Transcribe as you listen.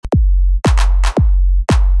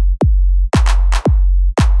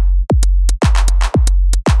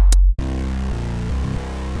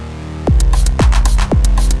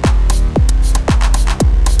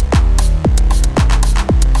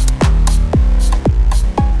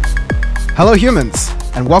Hello, humans,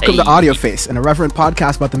 and welcome to Hey. Audio Face, an irreverent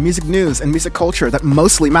podcast about the music news and music culture that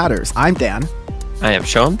mostly matters. I'm Dan. I am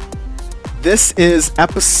Sean. This is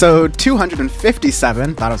episode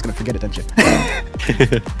 257. Thought I was going to forget it, didn't you?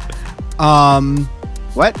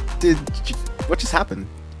 What just happened?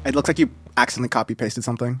 It looks like you accidentally copy pasted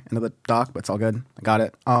something into the doc, but it's all good. I got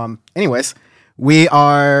it. Anyways, we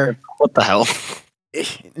are What the hell?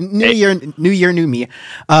 new year, new me.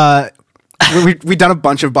 We've done a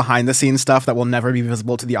bunch of behind the scenes stuff that will never be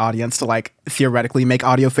visible to the audience to like theoretically make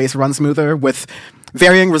Audio Face run smoother with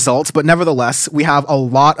varying results, but nevertheless, we have a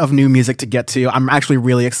lot of new music to get to. I'm actually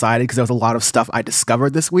really excited because there was a lot of stuff I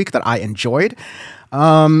discovered this week that I enjoyed.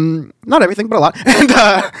 Not everything, but a lot.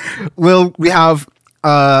 And we have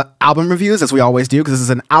album reviews, as we always do, because this is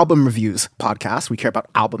an album reviews podcast. We care about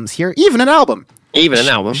albums here, even an album. Even an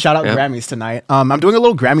album. Shout out Grammys tonight. I'm doing a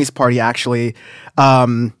little Grammys party actually.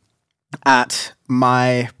 At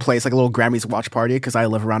my place, like a little Grammys watch party, because I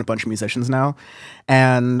live around a bunch of musicians now,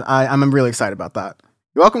 and I'm really excited about that.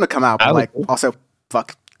 You're welcome to come out, but also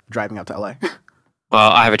fuck driving out to LA.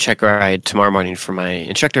 Well, I have a check ride tomorrow morning for my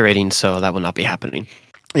instructor rating, so that will not be happening.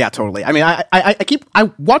 Yeah, totally. I mean, I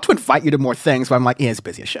want to invite you to more things, but I'm like, yeah, it's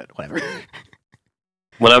busy as shit. Whatever.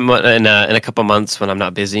 When I'm in a couple months when I'm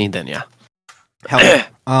not busy, then yeah. Hell yeah.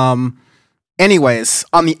 Anyways,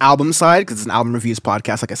 on the album side, because it's an album reviews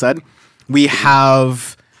podcast, like I said, we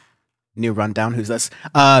have new rundown. Who's this?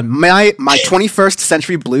 My 21st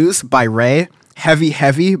Century Blues by Ray, Heavy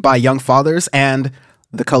Heavy by Young Fathers, and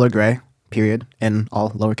The Color Gray, period, in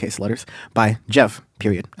all lowercase letters, by Jeff,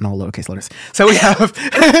 period, in all lowercase letters. So we have,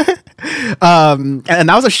 and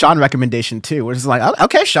that was a Sean recommendation too, which is like, oh,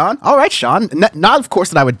 okay, Sean, all right, Sean. Not of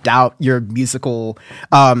course that I would doubt your musical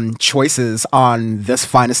choices on this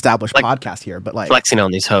fine established podcast here, but like flexing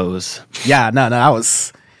on these hoes. Yeah, no, that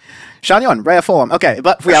was Sean Young, Ray of Fulham. Okay,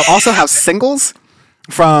 but we also have singles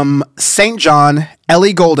from St. John,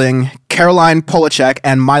 Ellie Goulding, Caroline Polachek,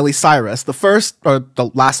 and Miley Cyrus. The first, or the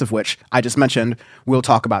last of which I just mentioned, we'll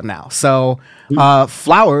talk about now. So,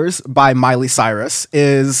 Flowers by Miley Cyrus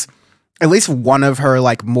is at least one of her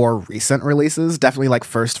like more recent releases. Definitely like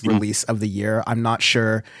first release of the year. I'm not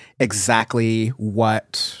sure exactly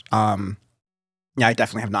what. Yeah, I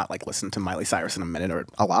definitely have not like listened to Miley Cyrus in a minute or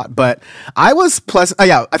a lot, but I was pleasant.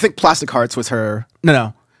 Yeah, I think Plastic Hearts was her.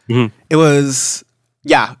 No, it was.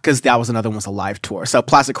 Yeah, because that was another one, was a live tour. So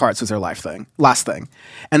Plastic Hearts was their last thing.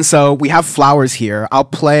 And so we have Flowers here. I'll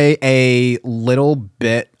play a little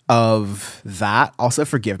bit of that. Also,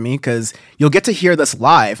 forgive me, because you'll get to hear this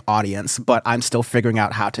live, audience, but I'm still figuring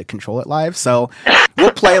out how to control it live. So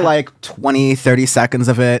we'll play like 20, 30 seconds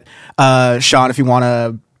of it. Sean, if you want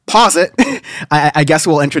to pause it, I guess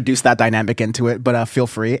we'll introduce that dynamic into it, but feel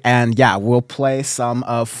free. And yeah, we'll play some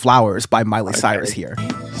of Flowers by Miley Cyrus here.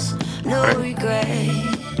 No regret,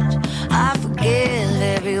 I forgive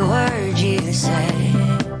every word you say.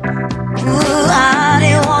 Ooh, I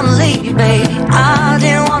didn't wanna leave, babe, I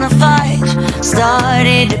didn't wanna fight.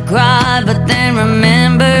 Started to cry, but then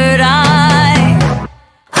remembered I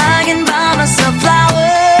can buy myself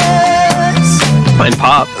flowers. Fine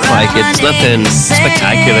pop, like it's nothing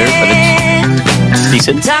spectacular, but it's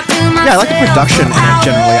decent. Yeah, I like the production in it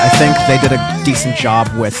generally. I think they did a decent job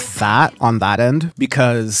with that on that end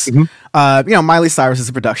because, Miley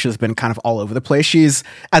Cyrus's production has been kind of all over the place. She's,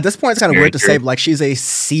 at this point, it's kind of weird to say, but like she's a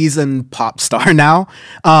seasoned pop star now.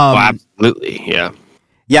 Absolutely, yeah.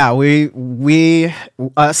 Yeah,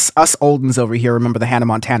 us oldens over here remember the Hannah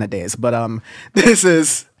Montana days, but this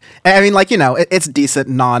is, I mean, like, it's decent,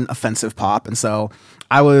 non-offensive pop, and so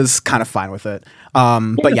I was kind of fine with it.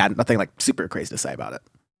 But yeah, nothing like super crazy to say about it.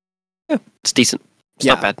 Yeah, it's decent. It's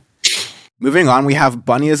not bad. Moving on, we have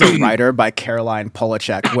Bunny is a Writer by Caroline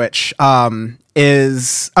Polachek, which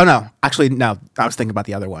is... Oh, no. Actually, no. I was thinking about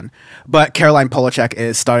the other one. But Caroline Polachek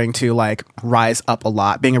is starting to, like, rise up a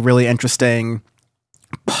lot, being a really interesting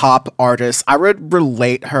pop artist. I would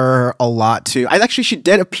relate her a lot to... she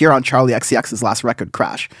did appear on Charli XCX's last record,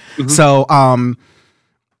 Crash. So,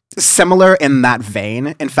 similar in that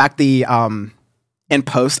vein. In fact, in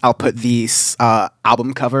post, I'll put the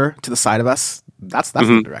album cover to the side of us. That's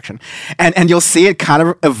the direction. And you'll see it kind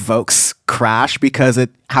of evokes Crash because it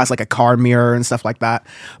has like a car mirror and stuff like that.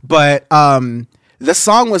 But this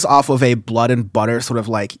song was off of a Blood and Butter sort of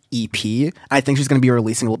like EP. I think she's going to be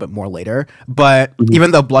releasing a little bit more later. But even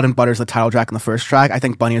though Blood and Butter is the title track and the first track, I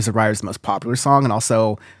think Bunny is a Writer is the most popular song and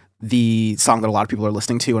also the song that a lot of people are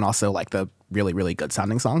listening to and also like the really, really good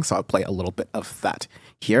sounding song. So I'll play a little bit of that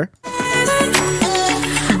here.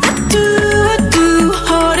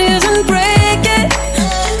 Heart isn't breaking.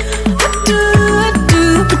 I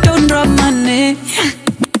do, but don't drop my name.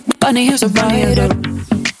 Bunny, here's a rider.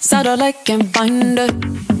 Satellite can't find her.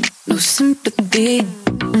 No sympathy.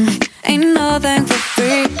 Ain't nothing for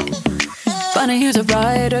free. Bunny, here's a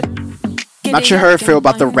rider. Not sure how I feel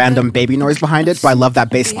about the random baby noise behind it, but I love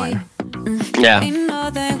that bass line. Yeah.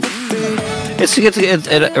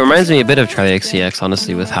 It reminds me a bit of Charlie XCX,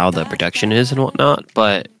 honestly, with how the production is and whatnot,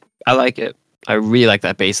 but I like it. I really like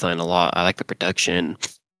that bass line a lot. I like the production.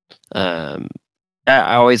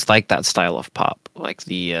 I always like that style of pop, like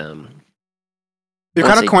the We've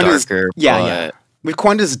kind of coined darker, yeah. We've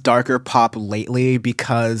coined this darker pop lately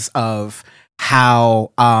because of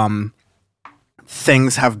how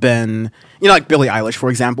things have been, like Billie Eilish, for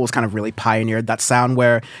example, has kind of really pioneered that sound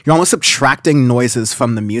where you're almost subtracting noises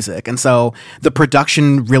from the music. And so the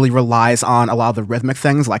production really relies on a lot of the rhythmic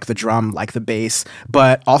things like the drum, like the bass,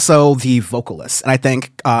 but also the vocalists. And I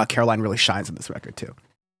think Caroline really shines in this record too.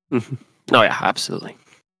 Mm-hmm. Oh yeah, absolutely.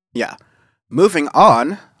 Yeah. Moving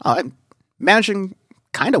on, I'm managing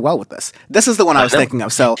kind of well with this. This is the one I was thinking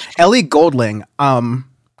of. So Ellie Goulding, Ellie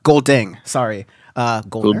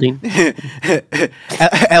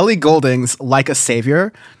Goulding's Like a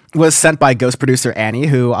Savior was sent by Ghost producer Annie,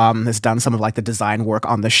 who has done some of like the design work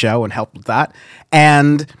on the show and helped with that.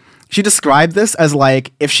 And she described this as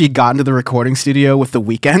like if she got into the recording studio with the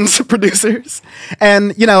Weeknd's producers.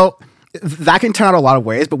 And, that can turn out a lot of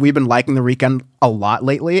ways, but we've been liking The Weeknd a lot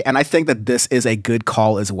lately, and I think that this is a good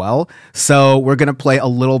call as well. So we're going to play a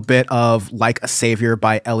little bit of Like a Savior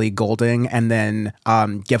by Ellie Goulding, and then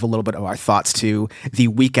give a little bit of our thoughts to the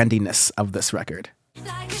weekendiness of this record.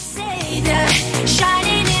 Like a savior,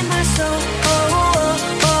 shining in my soul.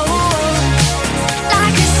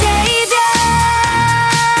 Like a savior,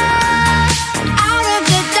 out of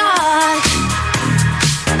the dark.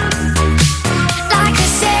 Like a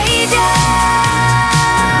savior,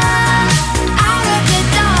 out of the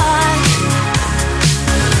dark.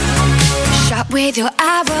 Shot with your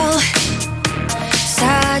arrow.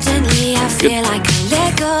 Suddenly I feel like a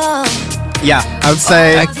Lego. Yeah, I would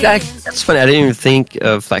say... That's funny. I didn't even think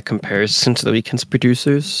of that comparison to The Weeknd's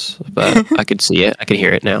producers, but I could see it. I could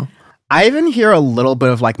hear it now. I even hear a little bit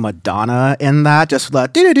of like Madonna in that, just the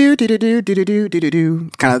do-do-do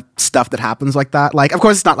kind of stuff that happens like that. Like, of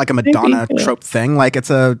course, it's not like a Madonna trope thing. Like, it's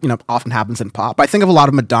often happens in pop. But I think of a lot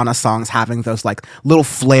of Madonna songs having those like little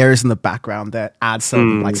flares in the background that add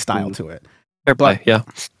some like style to it. Fair play, yeah.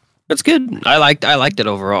 That's good. I liked it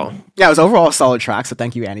overall. Yeah, it was overall a solid track, so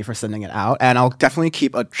thank you, Annie, for sending it out. And I'll definitely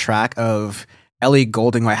keep a track of Ellie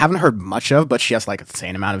Goulding, who I haven't heard much of, but she has like a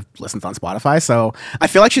insane amount of listens on Spotify. So I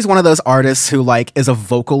feel like she's one of those artists who like is a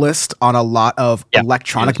vocalist on a lot of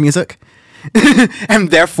electronic music.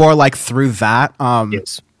 And therefore, like through that,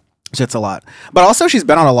 shit's a lot. But also she's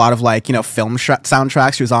been on a lot of like, film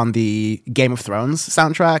soundtracks. She was on the Game of Thrones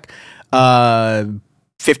soundtrack.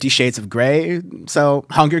 50 Shades of Grey, so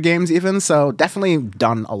Hunger Games even, so definitely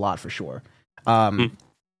done a lot for sure. How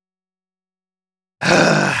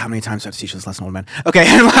many times do I have to teach this lesson, old man? Okay,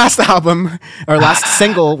 and last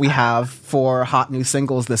single we have for Hot New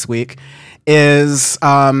Singles this week is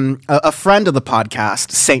a friend of the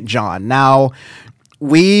podcast, St. John. Now,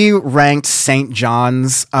 we ranked St.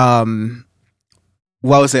 John's, what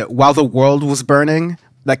was it, While the World Was Burning,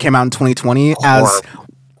 that came out in 2020, as...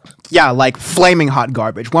 Yeah, like flaming hot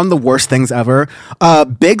garbage. One of the worst things ever.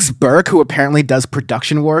 Biggs Burke, who apparently does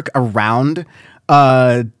production work around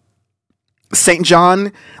St.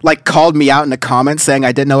 John, like called me out in the comments saying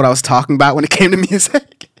I didn't know what I was talking about when it came to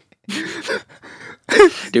music.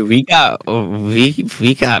 Dude, we got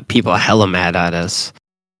people hella mad at us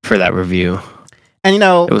for that review. And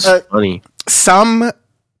it was funny. Some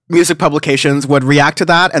music publications would react to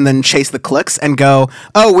that and then chase the clicks and go,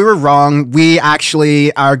 oh, we were wrong. We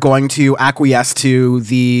actually are going to acquiesce to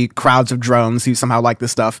the crowds of drones who somehow like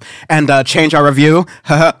this stuff and change our review.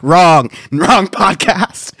 Wrong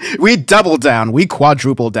podcast. We double down. We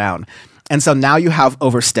quadruple down. And so now you have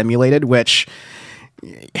Overstimulated, which,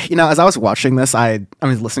 as I was watching this, I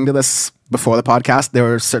was listening to this before the podcast. There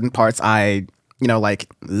were certain parts I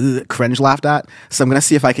cringe laughed at. So I'm going to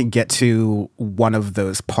see if I can get to one of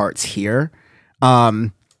those parts here. Because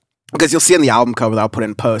you'll see in the album cover that I'll put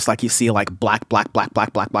in post, like you see like black all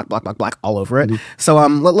over it. Mm-hmm. So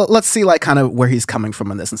let's see like kind of where he's coming from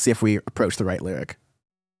in this and see if we approach the right lyric.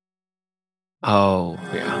 Oh,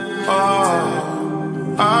 yeah.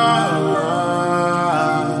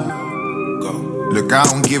 Look, I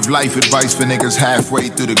don't give life advice for niggas halfway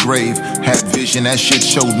through the grave. Had vision, that shit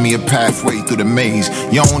showed me a pathway through the maze.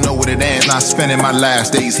 You don't know what it ends, not spending my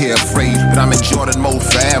last days here afraid. But I'm in Jordan mode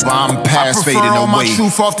forever, I'm past fading away. I prefer all my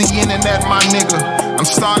truth off the internet, my nigga. I'm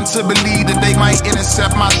starting to believe that they might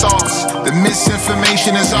intercept my thoughts. The misinformation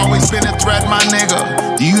Reputation has always been a threat, my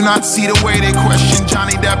nigga. Do you not see the way they question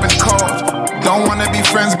Johnny Depp and court? Don't wanna be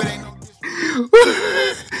friends, but ain't no.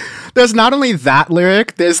 There's not only that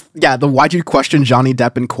lyric, there's the why'd you question Johnny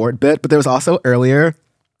Depp in court bit, but there was also earlier.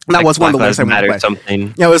 That Like was one of the Black lyrics I Lives went Matter by.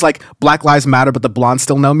 something. Yeah, it was like Black Lives Matter, but the blondes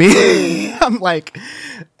still know me. I'm like,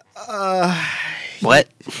 What?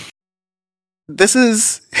 this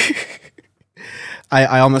is.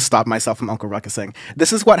 I almost stopped myself from Uncle Ruckusing.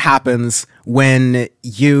 This is what happens when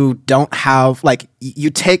you don't have, like, you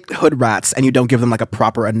take hood rats and you don't give them, like, a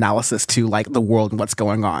proper analysis to, like, the world and what's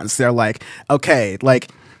going on. So they're like, okay, like,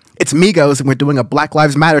 it's Migos and we're doing a Black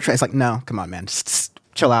Lives Matter track. It's like, no, come on, man. Just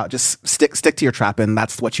chill out. Just stick to your trapping.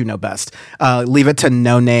 That's what you know best. Leave it to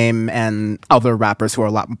No Name and other rappers who are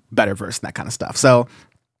a lot better versed in that kind of stuff. So,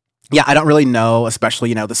 yeah, I don't really know,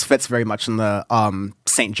 especially, this fits very much in the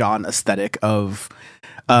St. John aesthetic of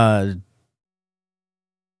Bad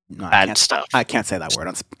stuff. I can't say that word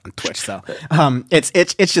on Twitch, so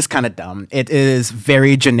it's just kind of dumb. It is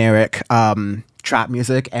very generic trap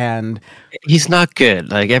music, and He's not good.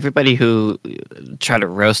 Like, everybody who tried to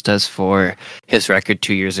roast us for his record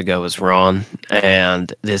 2 years ago was wrong,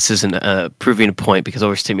 and this isn't proving a point because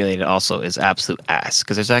Overstimulated also is absolute ass.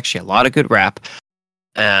 Because there's actually a lot of good rap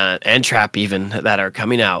and trap even that are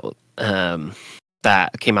coming out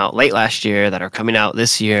that came out late last year that are coming out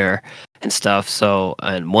this year and stuff. So,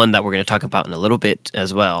 and one that we're going to talk about in a little bit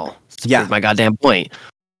as well. To Yeah. prove my goddamn point.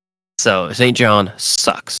 So St. John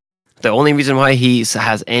sucks. The only reason why he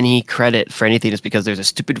has any credit for anything is because there's a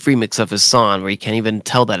stupid remix of his song where you can't even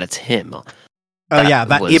tell that it's him.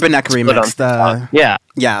 that was Ebenek put on remix. TikTok. Yeah.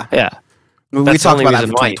 We That's the talked only about that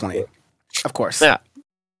in reason why. 2020, of course. Yeah.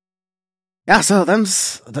 Yeah, so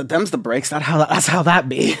them's the breaks. That's how that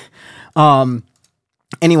be.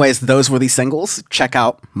 Anyways, those were the singles. Check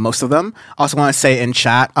out most of them. Also want to say in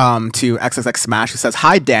chat to XXX Smash, who says,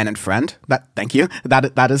 "Hi Dan and friend." Thank you.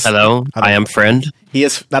 That is Hello, I am friend.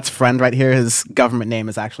 That's friend right here. His government name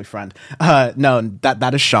is actually friend. No,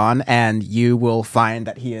 that is Sean, and you will find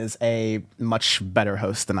that he is a much better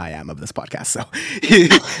host than I am of this podcast. So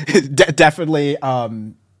definitely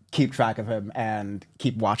keep track of him and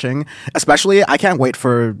keep watching. Especially, I can't wait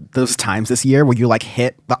for those times this year where you like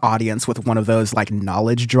hit the audience with one of those like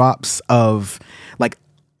knowledge drops of like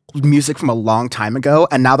music from a long time ago.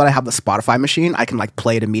 And now that I have the Spotify machine, I can like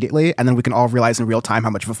play it immediately, and then we can all realize in real time how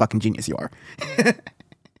much of a fucking genius you are.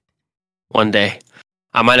 One day.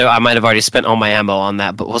 I might have already spent all my ammo on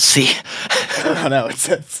that, but we'll see. No,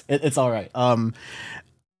 it's all right.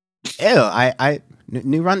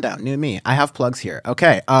 New rundown, new me. I have plugs here.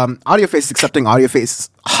 Okay. AudioFace is accepting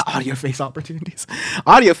AudioFace opportunities.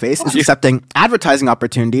 AudioFace is accepting advertising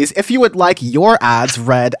opportunities. If you would like your ads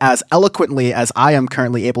read as eloquently as I am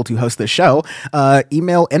currently able to host this show,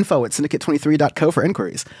 email info@syndicate23.co for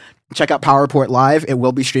inquiries. Check out Power Report Live. It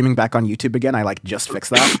will be streaming back on YouTube again. I just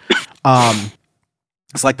fixed that.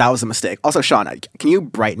 It's that was a mistake. Also, Sean, can you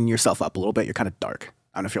brighten yourself up a little bit? You're kind of dark.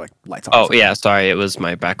 I don't know if you're lights on. Oh, yeah, sorry, it was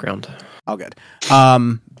my background. All good. Check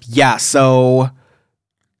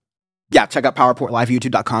out PowerPort Live,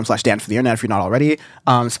 youtube.com/Dan for the internet if you're not already.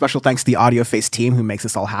 Special thanks to the AudioFace team who makes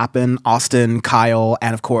this all happen. Austin, Kyle,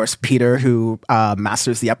 and of course, Peter, who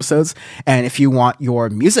masters the episodes. And if you want your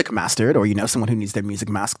music mastered, or you know someone who needs their music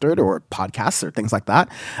mastered, or podcasts, or things like that,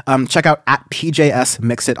 check out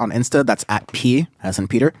 @PJSMixit on Insta. That's @P, as in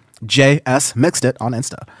Peter, JS Mixed on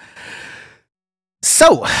Insta.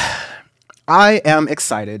 So, I am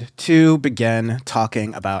excited to begin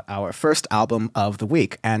talking about our first album of the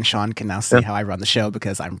week. And Sean can now see how I run the show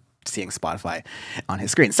because I'm seeing Spotify on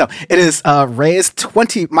his screen. So it is Ray's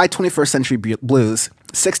My 21st Century Blues,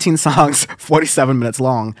 16 songs, 47 minutes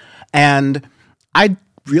long. And I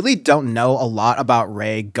really don't know a lot about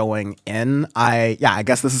Ray going in. I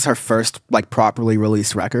guess this is her first properly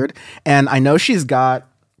released record. And I know she's got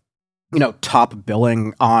top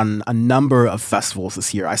billing on a number of festivals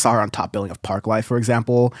this year. I saw her on top billing of Parklife, for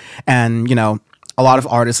example. And, a lot of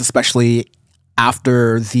artists, especially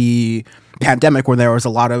after the pandemic, where there was a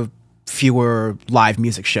lot of fewer live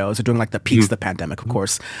music shows, or during the peaks of the pandemic, of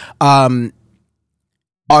course.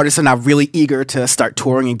 Artists are now really eager to start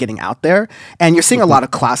touring and getting out there. And you're seeing a lot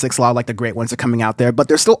of classics, a lot of the great ones are coming out there, but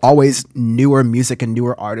there's still always newer music and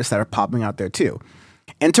newer artists that are popping out there too.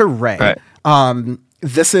 Enter Ray. Right.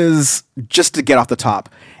 This is, just to get off the top,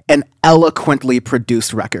 an eloquently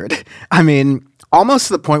produced record. I mean, almost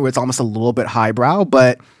to the point where it's almost a little bit highbrow,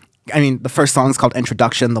 but I mean, the first song is called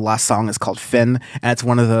Introduction, the last song is called Finn, and it's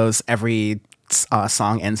one of those every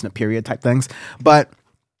song ends in a period type things. But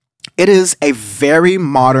it is a very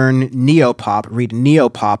modern neopop, read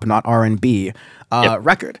neopop, not R&B,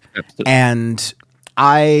 record. Absolutely. And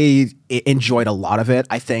enjoyed a lot of it.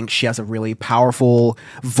 I think she has a really powerful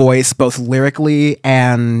voice, both lyrically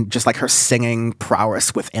and just like her singing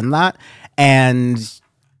prowess within that. And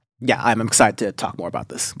yeah, I'm excited to talk more about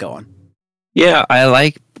this. Go on. Yeah,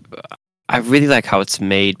 I really like how it's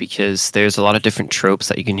made because there's a lot of different tropes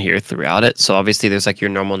that you can hear throughout it. So obviously there's like your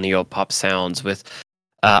normal neo-pop sounds with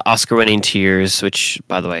Oscar-winning Tears, which,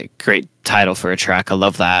 by the way, great title for a track. I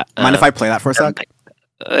love that. Mind if I play that for a sec?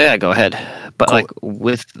 Yeah, go ahead. But Cool. like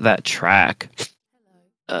with that track,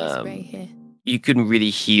 you can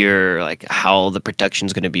really hear like how the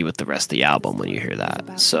production's going to be with the rest of the album when you hear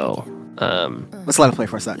that. So Let's let it play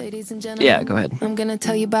for a sec. Ladies and gentlemen, yeah, go ahead. I'm gonna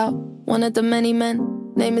tell you about one of the many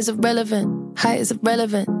men. Name is irrelevant, height is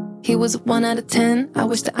irrelevant. He was a 1 out of 10. I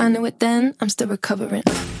wish that I knew it then. I'm still recovering.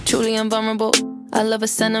 Truly invulnerable. I love a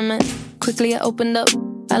sentiment. Quickly I opened up.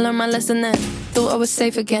 I learned my lesson then. Thought I was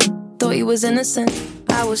safe again. Thought he was innocent.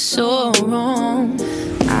 I was so wrong.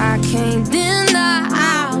 I can't deny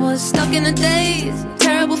I was stuck in a daze.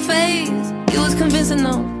 Terrible phase. You was convincing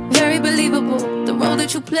though. Very believable. The role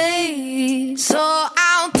that you played. So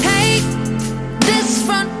I'll take this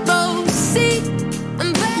front row seat.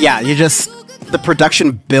 Yeah, the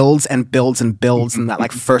production builds and builds and builds in that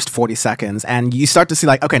like first 40 seconds, and you start to see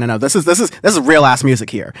like, okay, no, this is real ass music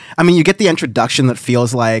here. I mean, you get the introduction that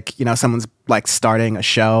feels like, you know, someone's like starting a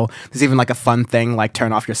show. There's even like a fun thing like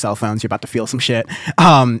turn off your cell phones, you're about to feel some shit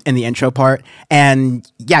in the intro part. And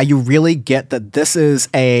yeah, you really get that this is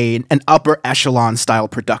an upper echelon style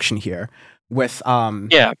production here with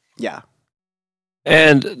Yeah.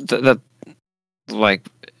 And the like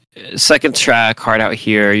second track, Hard Out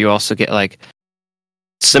Here, you also get like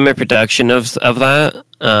similar production of that.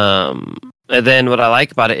 And then what I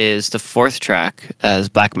like about it is the fourth track as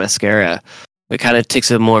Black Mascara. It kind of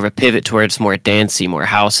takes a more of a pivot towards more dancey, more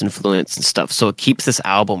house influence and stuff. So it keeps this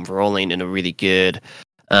album rolling in a really good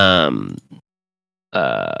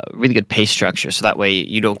pace structure. So that way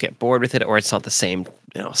you don't get bored with it, or it's not the same,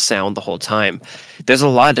 you know, sound the whole time. There's a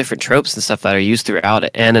lot of different tropes and stuff that are used throughout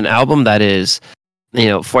it. And an album that is, you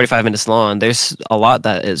know, 45 minutes long, there's a lot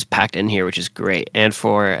that is packed in here, which is great. And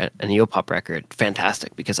for a neo-pop record,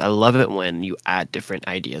 fantastic, because I love it when you add different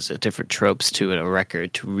ideas, different tropes to a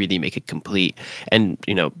record to really make it complete. And,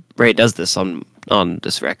 you know, Ray does this on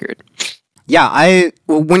this record. Yeah,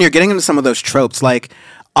 when you're getting into some of those tropes, like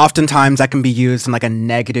oftentimes that can be used in like a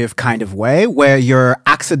negative kind of way where you're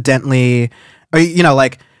accidentally, or, you know,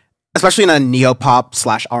 like, especially in a neo-pop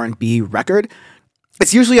 / R&B record,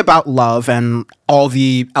 it's usually about love and all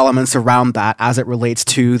the elements around that as it relates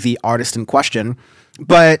to the artist in question.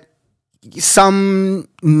 But some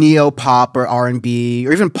neo-pop or R&B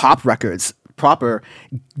or even pop records proper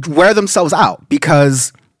wear themselves out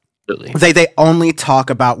because they only talk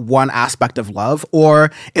about one aspect of love, or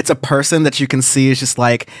it's a person that you can see is just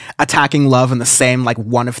like attacking love in the same like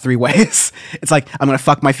one of three ways. It's like, I'm gonna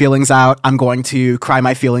fuck my feelings out, I'm going to cry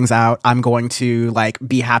my feelings out, I'm going to like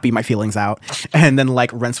be happy my feelings out, and then like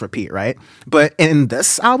rinse repeat, right? But in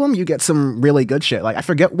this album you get some really good shit. Like I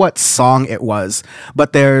forget what song it was,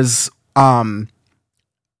 but there's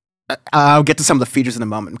I'll get to some of the features in a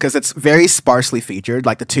moment because it's very sparsely featured.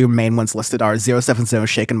 Like the two main ones listed are 070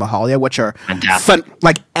 Shake and Mahalia, which are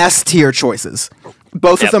like S tier choices.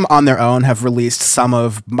 Both of them on their own have released some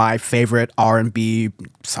of my favorite R&B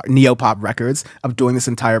neo-pop records of doing this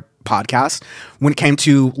entire podcast. When it came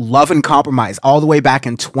to Love and Compromise, all the way back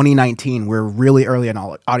in 2019, we're really early in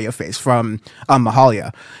audio phase, from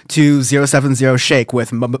Mahalia, to 070 Shake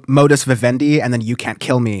with Modus Vivendi, and then You Can't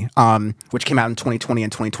Kill Me, which came out in 2020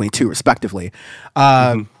 and 2022 respectively.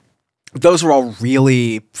 Those were all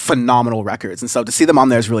really phenomenal records, and so to see them on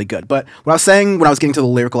there is really good. But what I was saying when I was getting to the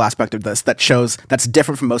lyrical aspect of this that's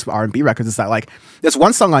different from most R&B records is that like there's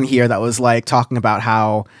one song on here that was like talking about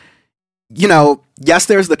how, you know, yes,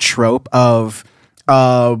 there's the trope of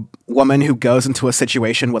a woman who goes into a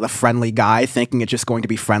situation with a friendly guy thinking it's just going to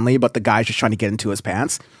be friendly, but the guy's just trying to get into his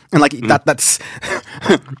pants. And like that's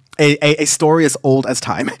a story as old as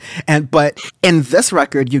time. But in this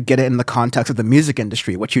record, you get it in the context of the music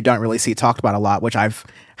industry, which you don't really see talked about a lot, which I've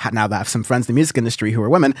had now that I have some friends in the music industry who are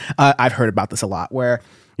women. I've heard about this a lot, where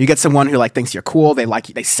you get someone who like thinks you're cool. They like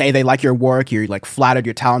you. They say they like your work. You're like flattered.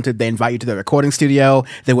 You're talented. They invite you to their recording studio.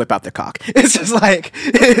 They whip out their cock. It's just like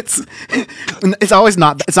it's always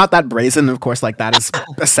not. It's not that brazen. Of course, like that is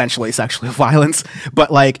essentially sexual violence.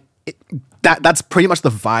 But like that's pretty much the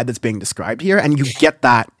vibe that's being described here, and you get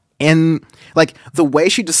that in like the way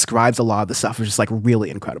she describes a lot of the stuff is just like really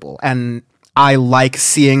incredible. And I like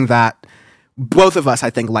seeing that. Both of us, I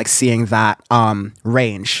think, like seeing that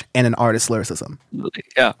range in an artist's lyricism.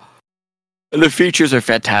 Yeah. The features are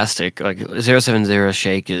fantastic. Like 070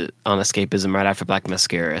 Shake on Escapism right after Black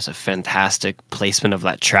Mascara is a fantastic placement of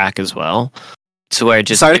that track as well. To where it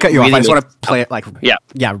just sorry to cut you off. really I just want makes- to play it like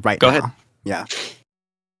right Go now. ahead. Yeah.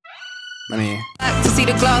 Let me. To see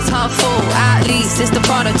the glass half full, at least it's the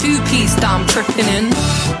Prada two-piece that I'm tripping in.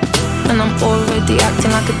 And I'm already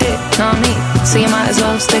acting like a dick, not me. So you might as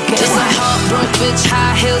well stick it. Just a heartbroken bitch,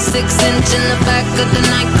 high heel, 6-inch in the back of the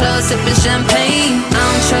nightclub, sipping champagne. I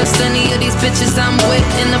don't trust any of these bitches I'm with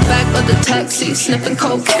in the back of the taxi, sniffing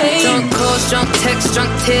cocaine. Drunk calls, drunk texts,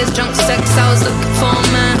 drunk tears, drunk sex. I was looking for a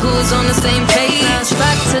man who was on the same page.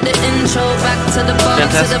 Back to the intro, back to the bar,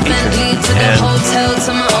 to the Bentley, to the hotel,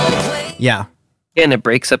 to my old way. Yeah. And it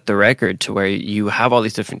breaks up the record to where you have all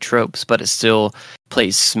these different tropes, but it still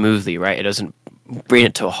plays smoothly, right? It doesn't bring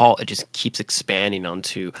it to a halt. It just keeps expanding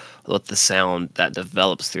onto what the sound that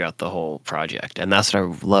develops throughout the whole project, and that's what I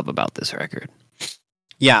love about this record.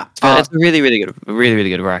 Yeah. It's a really, really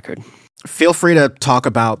good record. Feel free to talk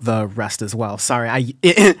about the rest as well. Sorry,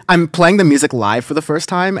 I'm playing the music live for the first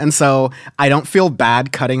time, and so I don't feel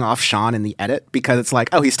bad cutting off Sean in the edit because it's like,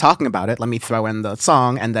 oh, he's talking about it. Let me throw in the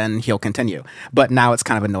song, and then he'll continue. But now it's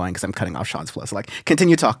kind of annoying because I'm cutting off Sean's flow. So like,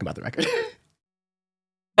 continue talking about the record.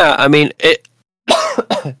 Yeah, I mean it.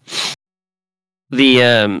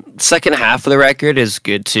 The second half of the record is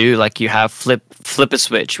good too. Like you have Flip a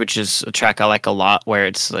Switch, which is a track I like a lot, where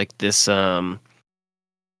it's like this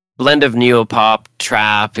blend of neo-pop,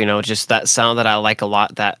 trap, just that sound that I like a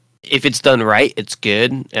lot, that if it's done right, it's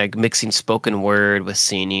good. Like mixing spoken word with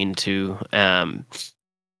singing too. And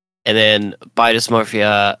then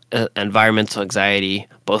Biodysmorphia, Environmental Anxiety,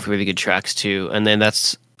 both really good tracks too. And then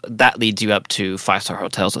that leads you up to 5-Star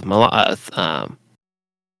Hotels with why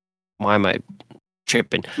am I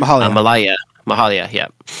tripping? Mahalia, yeah.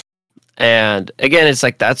 And again, it's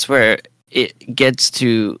like that's where it gets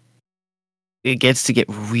to get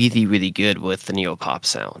really, really good with the neo-pop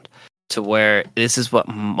sound, to where this is what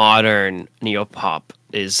modern neo-pop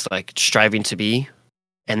is like striving to be,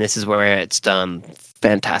 and this is where it's done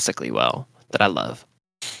fantastically well, that I love.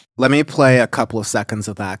 Let me play a couple of seconds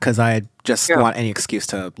of that because I just want any excuse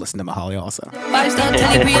to listen to Mahalia also. 5-star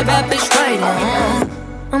telly, be a bad bitch right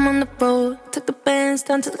I'm on the road, took the bands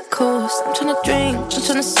down to the coast. I'm tryna drink, I'm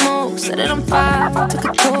tryna smoke, set it on fire, took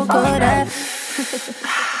a toke of that.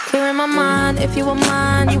 Clear in my mind, if you were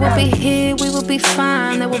mine, you would be here, we would be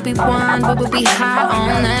fine. There would be wine, we would be high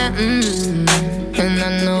on that. And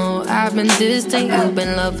I know I've been distant, you've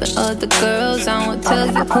been loving other girls. I won't tell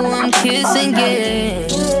you who I'm kissing, yeah.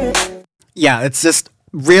 Yeah, it's just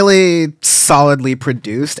really solidly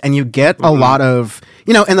produced, and you get a lot of,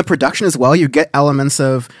 in the production as well, you get elements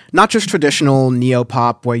of not just traditional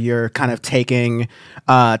neo-pop where you're kind of taking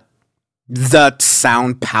the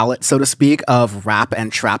sound palette, so to speak, of rap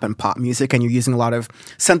and trap and pop music, and you're using a lot of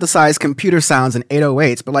synthesized computer sounds and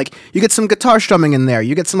 808s, but like you get some guitar strumming in there,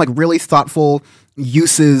 you get some like really thoughtful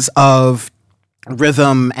uses of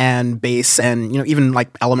rhythm and bass and even like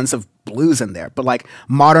elements of blues in there, but like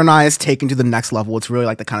modernized, taken to the next level. It's really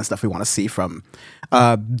like the kind of stuff we want to see from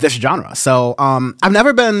this genre. So I've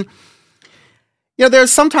never been,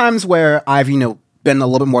 there's some times where I've been a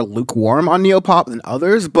little bit more lukewarm on neopop than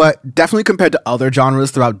others, but definitely compared to other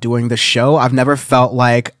genres throughout doing the show, I've never felt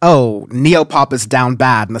like, oh, neopop is down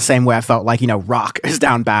bad in the same way I felt like, rock is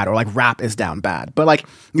down bad or like rap is down bad. But like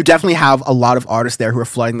you definitely have a lot of artists there who are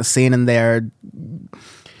flooding the scene, and they're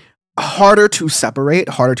harder to separate,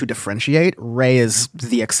 harder to differentiate. Ray is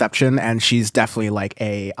the exception, and she's definitely like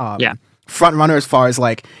a front runner as far as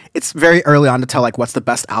like, it's very early on to tell like what's the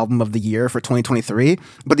best album of the year for 2023,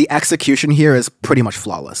 but the execution here is pretty much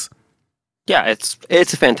flawless. Yeah,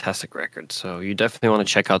 it's a fantastic record, so you definitely want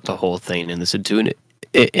to check out the whole thing and listen to it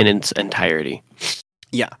in its entirety.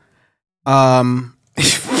 Yeah.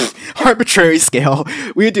 Arbitrary scale.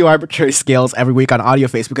 We do arbitrary scales every week on Audio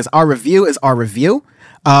Face because our review is our review.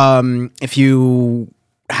 If you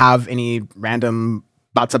have any random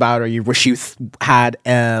thoughts about, or you wish you had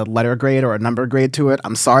a letter grade or a number grade to it,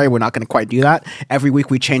 I'm sorry, we're not going to quite do that. Every week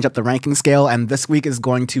we change up the ranking scale, and this week is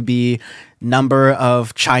going to be number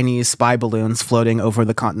of Chinese spy balloons floating over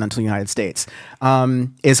the continental United States.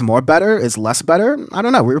 Is more better? Is less better? I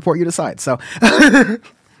don't know. We report, you decide. So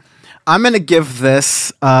I'm going to give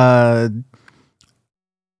this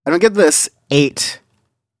 8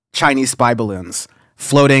 Chinese spy balloons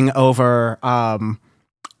floating over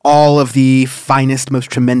all of the finest, most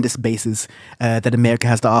tremendous bases that America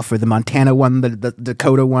has to offer. The Montana one, the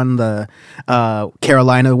Dakota one, the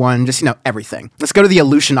Carolina one, just, everything. Let's go to the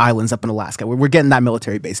Aleutian Islands up in Alaska. We're getting that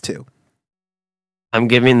military base too. I'm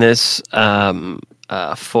giving this 4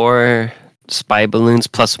 spy balloons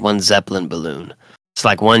plus 1 Zeppelin balloon. It's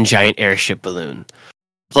like 1 giant airship balloon.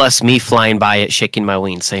 Plus me flying by it, shaking my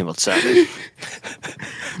wings, saying what's up.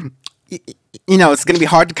 You know, it's going to be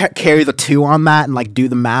hard to carry the 2 on that and like do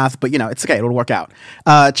the math, but you know, it's okay. It'll work out.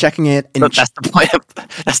 Checking it in But that's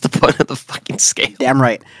the point of the fucking scale. damn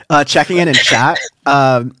right. Checking in chat.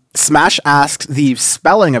 Smash asks the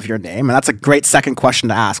spelling of your name, and that's a great second question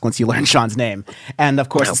to ask once you learn Sean's name. And of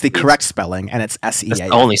course, it's the correct spelling, and it's That's SEA. the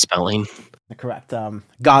only spelling. The correct God's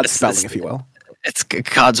It's- spelling, it's- if you will. It's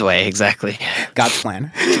God's way, exactly. God's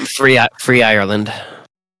plan. Free Ireland.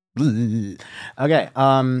 Okay.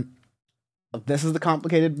 This is the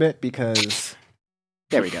complicated bit because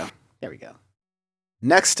there we go.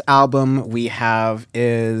 Next album we have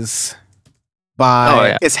is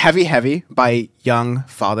by it's Heavy Heavy by Young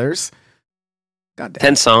Fathers. God damn.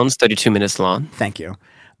 10 songs, 32 minutes long. Thank you.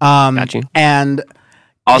 Got you. And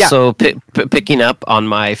Also, picking up on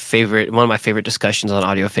one of my favorite discussions on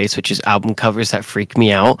Audio Face, which is album covers that freak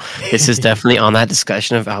me out. This is definitely on that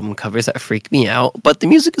discussion of album covers that freak me out, but the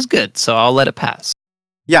music is good, so I'll let it pass.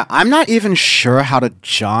 yeah, I'm not even sure how to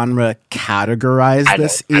genre categorize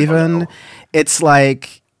this I don't even. know. It's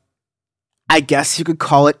like, I guess you could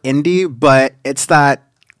call it indie, but it's that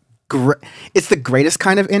it's the greatest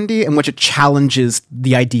kind of indie in which it challenges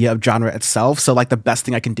the idea of genre itself. So like the best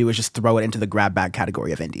thing I can do is just throw it into the grab bag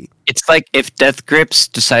category of indie. It's like if Death Grips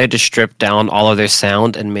decided to strip down all of their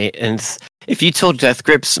sound and if you told Death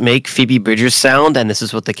Grips make Phoebe Bridgers sound, and this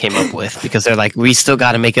is what they came up with, because they're like, we still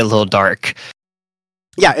got to make it a little dark.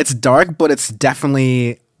 Yeah, it's dark, but it's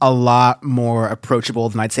definitely a lot more approachable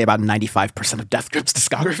than I'd say about 95% of Death Grips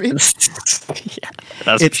discography. Yeah,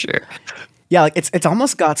 that's for sure. Yeah, like it's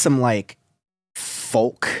almost got some like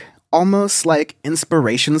folk almost like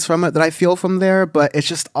inspirations from it that I feel from there, but it's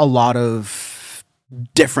just a lot of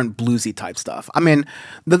different bluesy type stuff. I mean,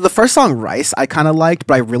 the first song Rice I kind of liked,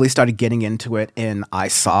 but I really started getting into it in I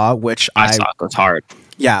Saw, which I saw it goes hard.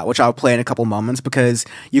 Yeah, which I'll play in a couple moments because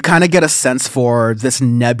you kind of get a sense for this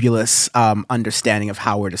nebulous understanding of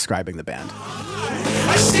how we're describing the band.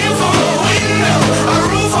 I steal from a window, a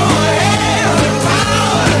roof on my head, the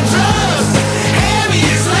power of drugs. Heavy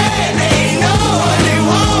as lead, they know what they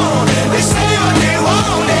want. They say what they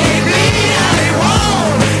want, they bleed how they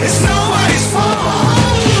want. It's nobody's fault.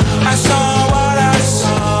 I saw what I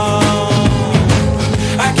saw.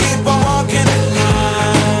 I keep on walking the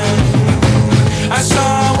line. I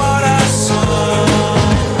saw what I saw.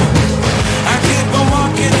 I keep on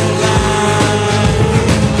walking the line.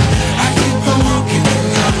 I keep on walking the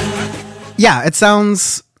line. Yeah, it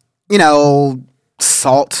sounds, you know,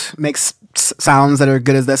 Salt makes sounds that are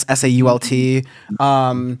good as this, SAULT.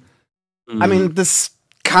 I mean, this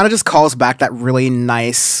kind of just calls back that really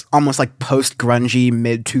nice, almost like post-grungy,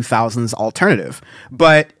 mid-2000s alternative.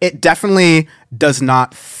 But it definitely does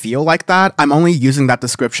not feel like that. I'm only using that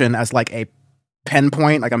description as like a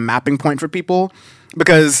pinpoint, like a mapping point for people.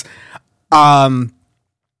 Because, again,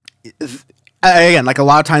 like a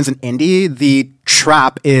lot of times in indie, the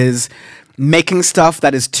trap is making stuff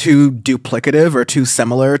that is too duplicative or too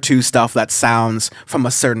similar to stuff that sounds from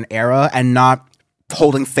a certain era and not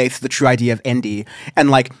holding faith to the true idea of indie and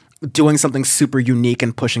like doing something super unique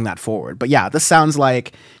and pushing that forward. But yeah, this sounds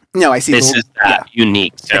like, you know, I see This is that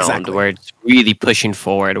unique sound Exactly. where it's really pushing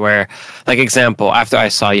forward. Where, like, example, after I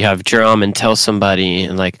Saw, you have Drum and Tell Somebody,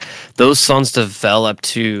 and like those songs develop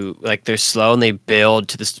to like they're slow and they build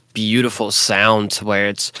to this beautiful sound to where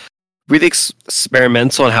it's really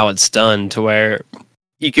experimental in how it's done, to where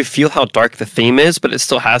you can feel how dark the theme is, but it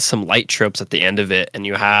still has some light tropes at the end of it, and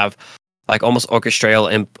you have like almost orchestral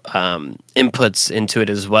inputs into it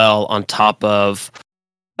as well, on top of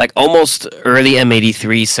like almost early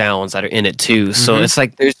M83 sounds that are in it too. So Mhm. it's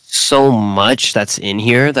like there's so much that's in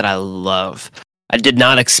here that I love. I did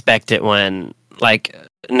not expect it when like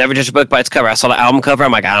Never Judge a Book by its cover. I saw the album cover.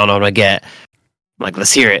 I'm like, I don't know what to get. I'm like,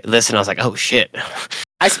 let's hear it. Listen, I was like, oh shit.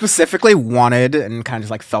 I specifically wanted and kind of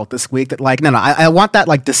just like felt this week that like, no, I want that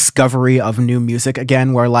like discovery of new music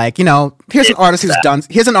again, where like, you know, here's an artist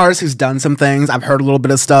who's done some things. I've heard a little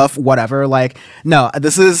bit of stuff, whatever. Like, no,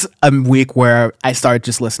 this is a week where I started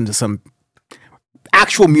just listening to some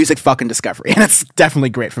actual music fucking discovery, and it's definitely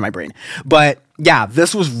great for my brain. But yeah,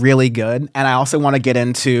 this was really good, and I also want to get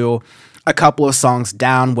into a couple of songs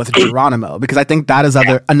down with Geronimo because I think that is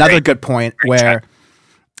another good point where.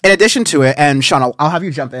 In addition to it, and Sean, I'll have you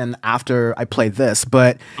jump in after I play this,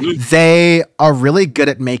 but they are really good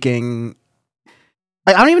at making.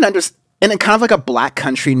 I don't even understand, in kind of like a Black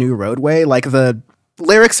Country New Road way. Like the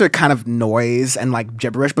lyrics are kind of noise and like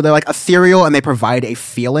gibberish, but they're like ethereal and they provide a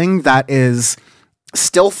feeling that is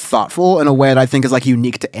still thoughtful in a way that I think is like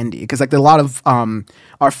unique to indie. Because like a lot of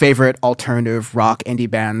our favorite alternative rock indie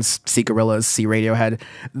bands, See Gorillaz, See Radiohead,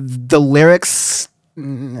 the lyrics,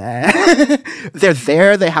 they're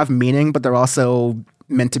there, they have meaning, but they're also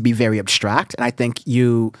meant to be very abstract. And I think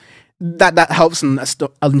that helps in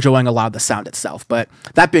enjoying a lot of the sound itself. But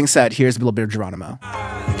that being said, here's a little bit of Geronimo.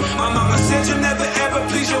 My mama said you'll never ever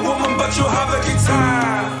please your woman, but you'll have a good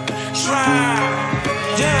time.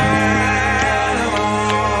 Try, yeah.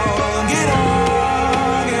 Get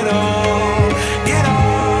on, get on, get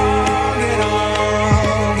on, get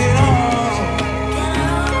on, get on.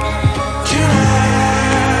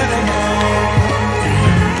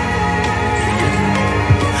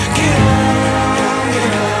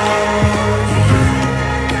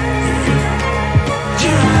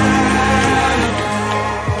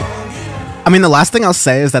 I mean, the last thing I'll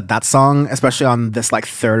say is that song, especially on this like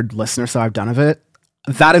third listen or so I've done of it,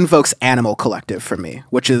 that invokes Animal Collective for me,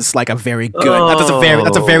 which is like a very good.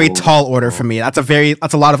 That's a very tall order for me. That's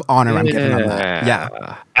a lot of honor I'm giving on that.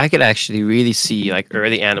 Yeah, I could actually really see like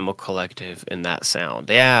early Animal Collective in that sound.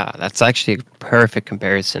 Yeah, that's actually a perfect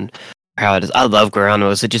comparison for how it is. I love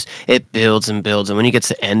Guaranos. It builds and builds, and when you get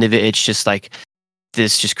to the end of it, it's just like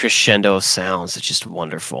this just crescendo of sounds. It's just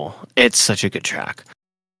wonderful. It's such a good track.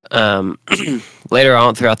 Later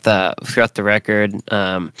on throughout the record,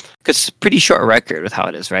 because it's a pretty short record with how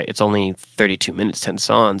it is, right? It's only 32 minutes, 10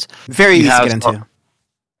 songs. Very easy to get into.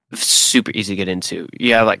 Super easy to get into.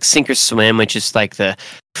 You have like Sink or Swim, which is like the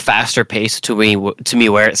faster pace to me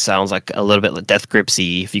where it sounds like a little bit like Death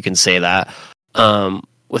Grips-y, if you can say that,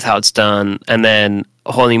 with how it's done. And then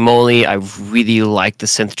Holy Moly, I really like the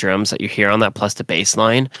synth drums that you hear on that, plus the bass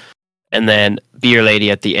line. And then Be Your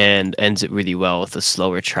Lady at the end ends it really well with a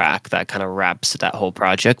slower track that kind of wraps that whole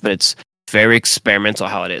project. But it's very experimental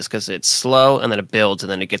how it is, because it's slow and then it builds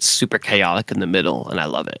and then it gets super chaotic in the middle, and I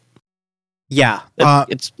love it. Yeah,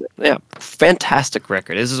 it's fantastic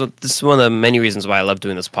record. This is one of the many reasons why I love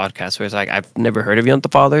doing this podcast. Where it's like I've never heard of Yount the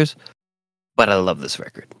Fathers, but I love this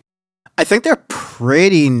record. I think they're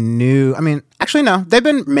pretty new. I mean, actually, no. They've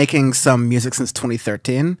been making some music since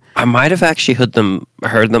 2013. I might have actually heard them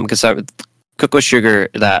because Cocoa Sugar,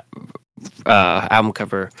 that album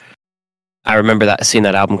cover. I remember seeing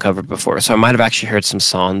that album cover before, so I might have actually heard some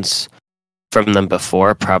songs from them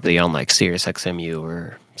before, probably on like Sirius XMU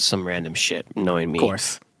or some random shit. Knowing me, of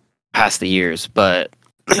course, past the years, but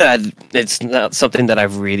it's not something that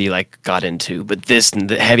I've really like got into. But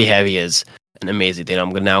the Heavy is an amazing thing.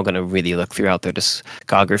 I'm now going to really look throughout their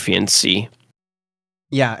discography and see.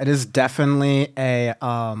 Yeah, it is definitely a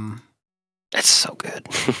It's so good.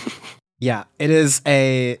 Yeah, it is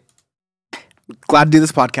a glad to do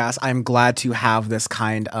this podcast. I'm glad to have this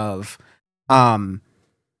kind of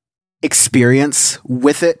experience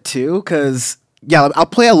with it too, because yeah, I'll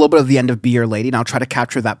play a little bit of the end of Be Your Lady, and I'll try to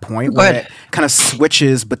capture that point where it kind of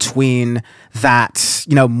switches between that,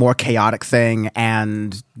 more chaotic thing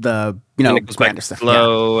and the, and it goes grander back stuff.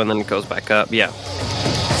 Low, and then it goes back up. Yeah.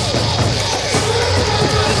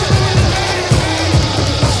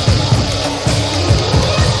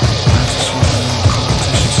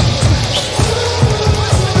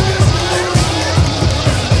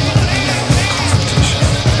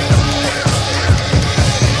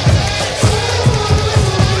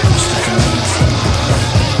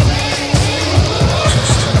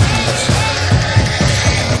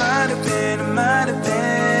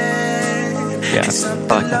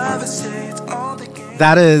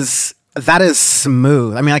 That is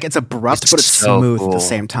smooth. I mean, like, it's abrupt, but it's so smooth cool at the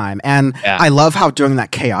same time. And I love how during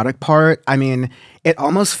that chaotic part, I mean, it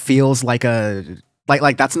almost feels like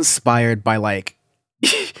like that's inspired by like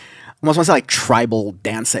almost want to say like tribal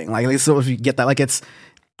dancing. Like so if you get that, like it's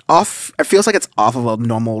off. It feels like it's off of a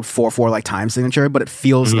normal 4/4 like time signature, but it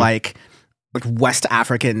feels like West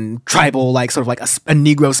African tribal, like sort of like a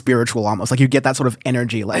Negro spiritual almost. Like you get that sort of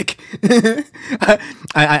energy. Like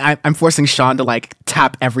I'm forcing Sean to like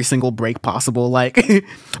tap every single break possible. Like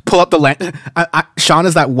pull up the land. Sean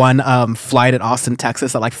is that one flight at Austin,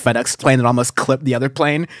 Texas, that like FedEx plane that almost clipped the other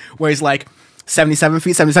plane, where he's like 77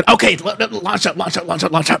 feet, 77. Okay, launch up.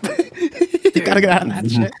 You gotta get out of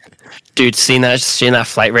that shit. Dude, seeing that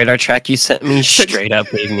flight radar track you sent me straight up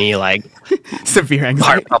gave me like severe anxiety,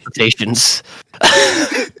 heart palpitations.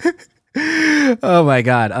 Oh my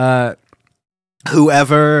god!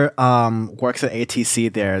 Whoever works at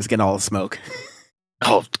ATC there is getting all the smoke.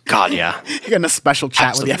 Oh god, yeah. You're getting a special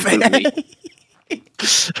chat with the FAA.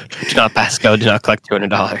 Do not pass go. Do not collect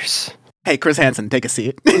 $200. Hey, Chris Hansen, take a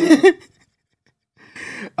seat.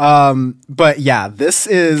 But yeah, this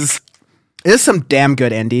is It is some damn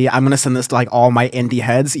good indie. I'm gonna send this to like all my indie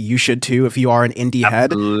heads. You should too if you are an indie head.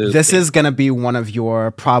 This is gonna be one of your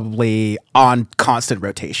probably on constant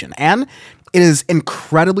rotation, and it is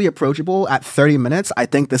incredibly approachable at 30 minutes. I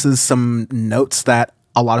think this is some notes that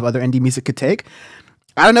a lot of other indie music could take.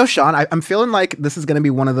 I don't know, Sean. I'm feeling like this is gonna be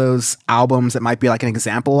one of those albums that might be like an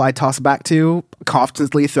example I toss back to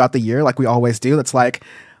constantly throughout the year, like we always do. That's like,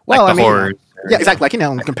 well, like I mean. horror. Yeah, exactly. Like,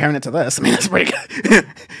 I'm comparing it to this. I mean, that's pretty good.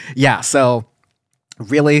 Yeah, so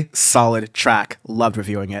really solid track. Loved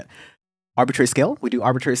reviewing it. Arbitrary Scale. We do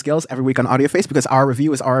arbitrary scales every week on AudioFace because our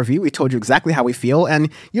review is our review. We told you exactly how we feel, and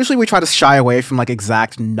usually we try to shy away from like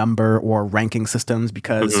exact number or ranking systems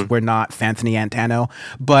because we're not Anthony Antano.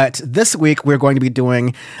 But this week we're going to be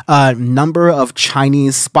doing a number of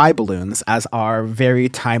Chinese spy balloons as our very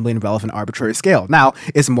timely and relevant arbitrary scale. Now,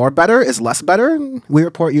 is more better? Is less better? We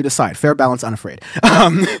report, you decide. Fair, balance, unafraid.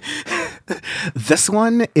 This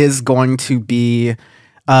one is going to be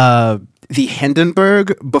the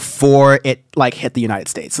Hindenburg before it like hit the United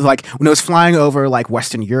States. So like when it was flying over like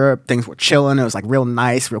Western Europe, things were chilling. It was like real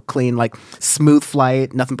nice, real clean, like smooth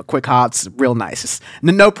flight, nothing but quick hots, real nice. Just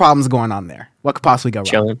no problems going on there. What could possibly go wrong?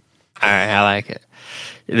 Chilling. All right, I like it.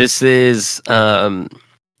 This is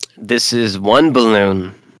one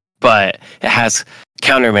balloon, but it has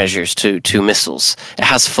countermeasures to missiles. It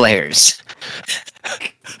has flares.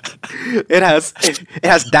 It has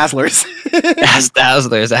dazzlers. It has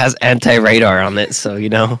dazzlers. It has anti-radar on it, so you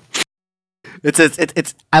know. It's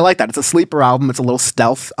I like that. It's a sleeper album. It's a little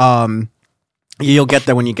stealth. You'll get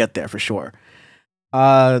there when you get there for sure.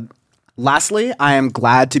 Lastly, I am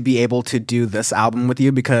glad to be able to do this album with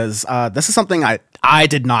you because this is something I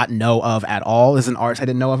did not know of at all. This is an artist I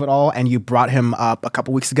didn't know of at all, and you brought him up a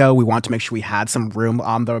couple weeks ago. We wanted to make sure we had some room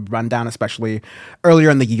on the rundown, especially earlier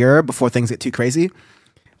in the year before things get too crazy.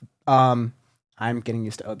 I'm getting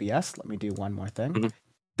used to OBS. Let me do one more thing.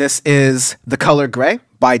 This is The Color Gray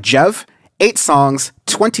by Jev. 8 songs,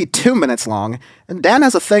 22 minutes long. And Dan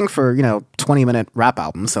has a thing for, 20-minute rap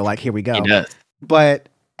albums. So, like, here we go. He does. But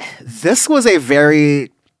this was a very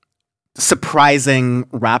surprising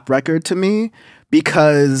rap record to me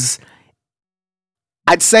because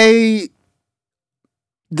I'd say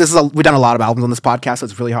we've done a lot of albums on this podcast, so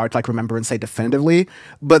it's really hard to like remember and say definitively,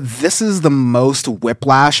 but this is the most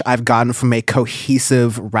whiplash I've gotten from a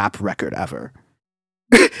cohesive rap record ever.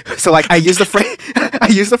 So like I use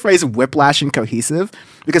the phrase whiplash and cohesive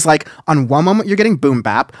because like on one moment you're getting boom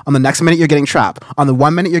bap, on the next minute you're getting trap, on the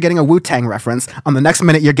one minute you're getting a Wu-Tang reference, on the next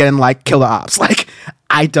minute you're getting like Killer Ops. Like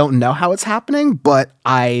I don't know how it's happening, but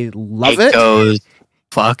I love it. It goes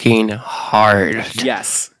fucking hard.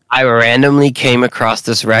 Yes. I randomly came across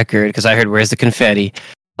this record because I heard "Where's the Confetti,"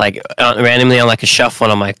 like randomly on like a shuffle,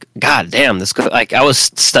 and I'm like, God damn, this like I was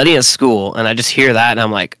studying at school, and I just hear that, and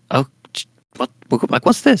I'm like, oh,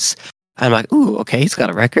 what's this? And I'm like, ooh, okay, he's got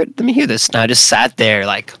a record. Let me hear this. And I just sat there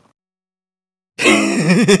like,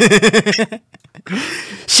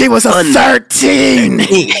 she was a 13.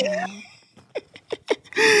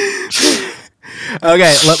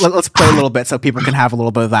 Okay, let's play a little bit so people can have a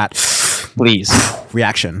little bit of that. Please.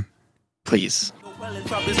 Reaction. Please.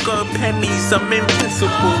 Drop his good pennies, I'm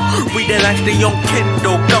invincible. We the like the young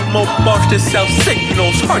Kendall. Got more bars to sell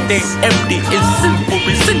signals. Heart they empty, it's simple.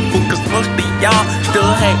 Be sinful, cause most of y'all still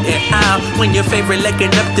hating out. When your favorite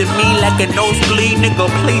looking up to me like a nosebleed. Nigga,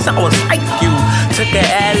 please, I was like you. Took an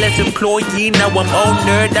ad-less employee, now I'm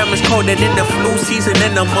owner. Diamonds colder than the flu season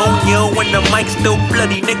and ammonia. When the mic's still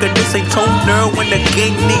bloody, nigga, this ain't toner. When the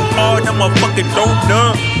gang need hard, I'm a fucking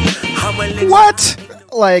donor. What?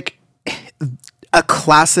 Like a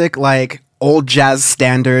classic, like old jazz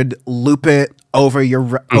standard, loop it over your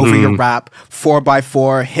rap,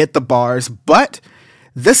 4x4, hit the bars. But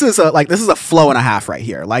this is a flow and a half right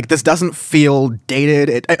here. Like this doesn't feel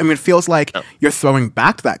dated. It feels like you're throwing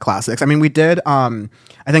back to that classics. I mean, we did. I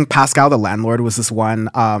think Pascal the Landlord was this one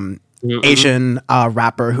Asian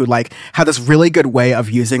rapper who like had this really good way of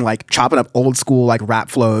using like chopping up old school like rap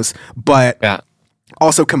flows, but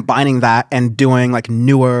also combining that and doing like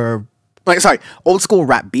old school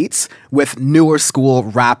rap beats with newer school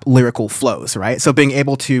rap lyrical flows, right? So being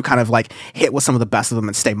able to kind of like hit with some of the best of them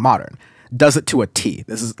and stay modern. Does it to a T.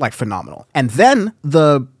 This is like phenomenal. And then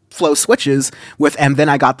the flow switches with "And Then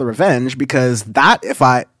I Got the Revenge" because that if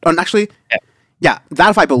I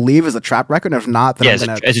believe is a trap record. If not, then it's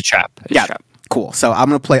a trap. It's a trap. Cool. So I'm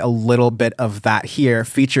gonna play a little bit of that here.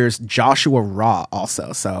 Features Joshua Raw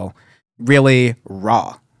also. So really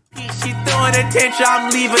raw. She throwing attention,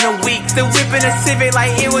 I'm leaving a week. Still whipping a Civic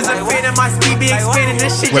like it was a fit in my speed be expanding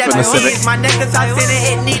this shit. Whipping the Civic. My necklace out in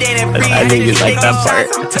it, need ain't a breeze. I think it's like that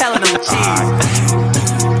part. I'm telling them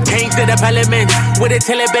cheese. Change to the parliament with a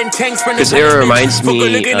Taliban tanks from the Because it reminds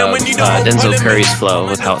me of Denzel Curry's flow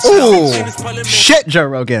with how it sounds. Ooh, shit, Joe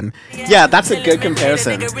Rogan. Yeah, that's a good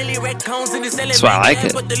comparison. That's why I like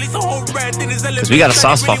it. Because we got a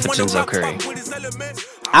soft spot for Denzel Curry.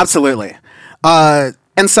 Absolutely.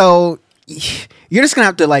 And so you're just gonna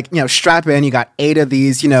have to, like, you know, strap in. You got 8 of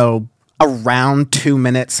these, you know, around 2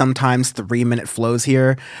 minutes, sometimes 3 minute flows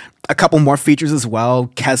here. A couple more features as well.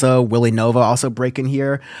 Keza, Willie Nova also break in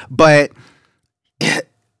here. But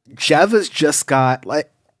Jev has just got, like,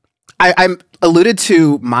 I'm alluded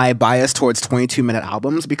to my bias towards 22-minute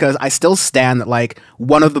albums because I still stand that, like,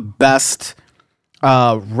 one of the best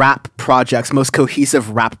rap projects, most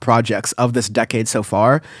cohesive rap projects of this decade so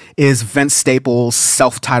far is Vince Staples'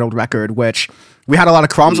 self-titled record, which we had a lot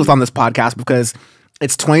of crumbs with on this podcast because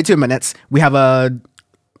it's 22 minutes. We have a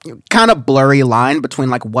kind of blurry line between,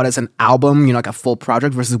 like, what is an album, you know, like a full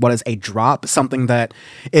project versus what is a drop, something that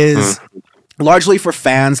is largely for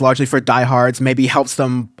fans, largely for diehards, maybe helps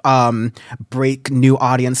them break new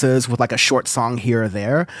audiences with, like, a short song here or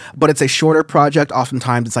there. But it's a shorter project.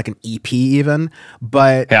 Oftentimes it's like an EP even.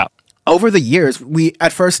 But Yeah. over the years, we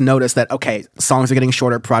at first noticed that, okay, songs are getting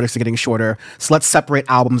shorter, projects are getting shorter. So let's separate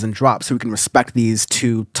albums and drops so we can respect these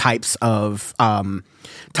two types of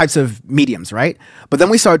mediums, right? But then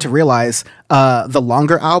we started to realize the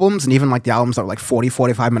longer albums and even, like, the albums that are like 40,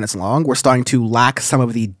 45 minutes long, we're starting to lack some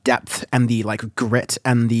of the depth and the, like, grit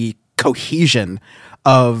and the cohesion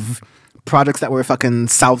of projects that were fucking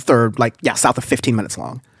south of 15 minutes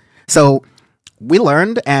long. So we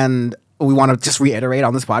learned, and we want to just reiterate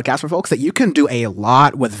on this podcast for folks, that you can do a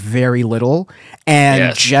lot with very little, and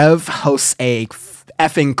Yes. Jev hosts a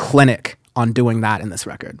effing clinic on doing that in this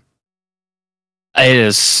record. It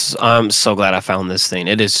is. I'm so glad I found this thing.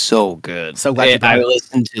 It is so good. So glad you got I it.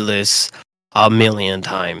 listened to this a million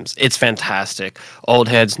times. It's fantastic. Old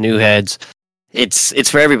heads, new heads. It's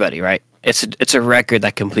for everybody, right? It's a record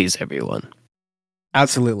that completes everyone.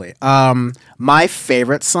 Absolutely. My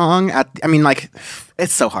favorite song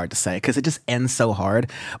it's so hard to say because it just ends so hard.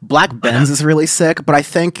 Black Benz is really sick, but I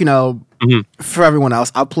think, you know, for everyone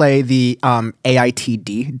else, I'll play the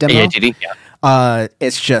AITD demo. AITD, yeah.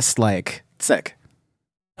 It's just, like, sick.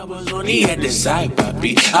 I was only at the side,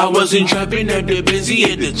 papi. I wasn't trapping at the busy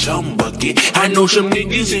at the chum bucket. I know some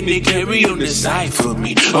niggas and they carry on the side for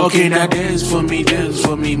me. Okay, now dance for me,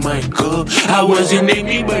 Michael. I wasn't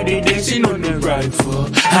aiming, but they dancing on the rifle.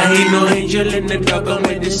 I ain't no angel in the dark, I'm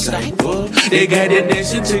a disciple. They got it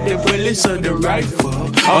dancing to the bullets on the rifle.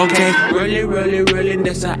 Okay, rolling,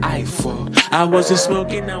 that's an eyeful. I wasn't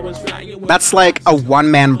smoking, I was flying. That's like a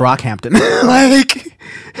one-man Brockhampton. Like,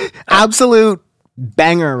 absolute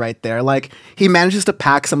banger right there. Like, he manages to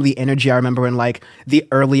pack some of the energy I remember in, like, the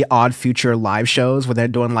early Odd Future live shows where they're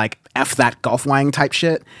doing, like, F that golf wang type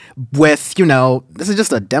shit with, you know, this is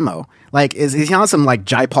just a demo. Like, is he on some, like,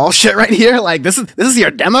 Jai Paul shit right here? Like, this is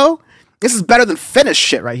your demo? This is better than finished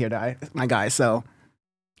shit right here, my guy. So,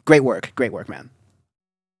 great work, man.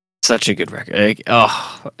 Such a good record. Like,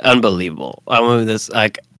 oh, unbelievable. I'm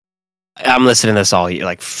listening to this all year,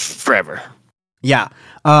 like, forever. Yeah.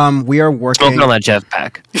 We are working Smoking on that Jeff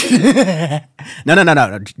pack. No.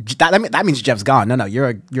 That means Jeff's gone. No,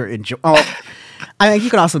 you're enjoying. Oh, I mean,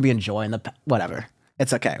 you could also be enjoying whatever.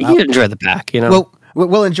 It's okay. You can enjoy the pack, you know. Well,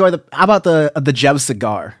 we'll enjoy how about the Jeff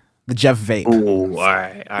cigar, the Jeff vape. Ooh, all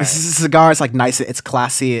right. This is a cigar. It's, like, nice. It's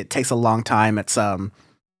classy. It takes a long time. It's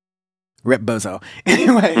Rip Bozo.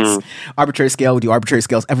 Anyways, Arbitrary Scale. We do arbitrary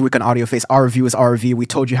scales every week on Audio Face. Our review is our review. We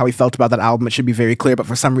told you how we felt about that album. It should be very clear, but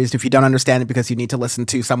for some reason, if you don't understand it because you need to listen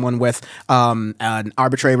to someone with an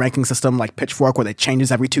arbitrary ranking system like Pitchfork, where they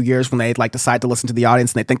changes every 2 years when they, like, decide to listen to the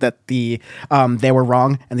audience and they think that they were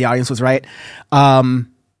wrong and the audience was right.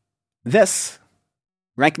 This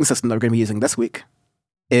ranking system that we're going to be using this week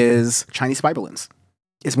is Chinese spy balloons.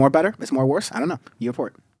 Is more better? Is more worse? I don't know. You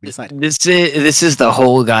report. We decide. This is the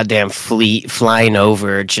whole goddamn fleet flying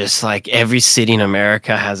over. Just like every city in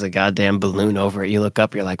America has a goddamn balloon over it. You look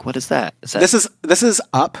up, you're like, what is that? This is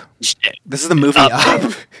Up. Shit. This is the movie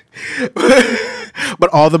Up. But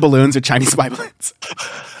all the balloons are Chinese spy balloons.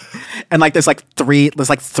 And, like, there's three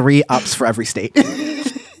ups for every state.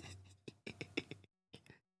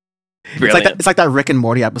 It's like that Rick and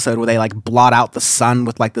Morty episode where they, like, blot out the sun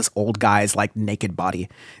with, like, this old guy's, like, naked body.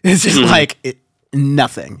 It's just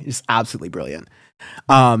nothing. It's absolutely brilliant.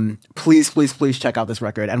 Please check out this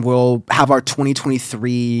record, and we'll have our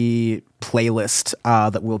 2023 playlist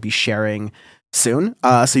that we'll be sharing soon,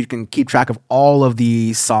 so you can keep track of all of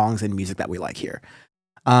the songs and music that we like here.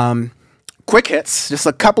 Quick hits, just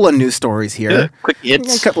a couple of news stories here. Quick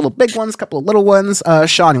hits. A couple of big ones, a couple of little ones.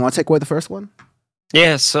 Sean, you want to take away the first one?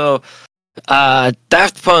 Yeah, so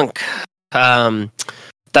Daft Punk,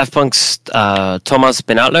 Daft Punk's Thomas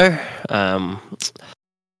Benatler,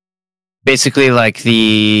 basically like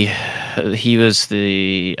he was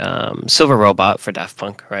the silver robot for Daft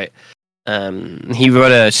Punk, right? He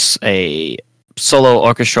wrote a solo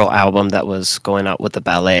orchestral album that was going out with the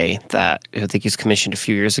ballet that I think he's commissioned a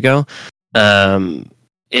few years ago.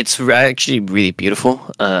 It's actually really beautiful,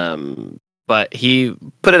 but he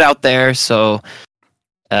put it out there, so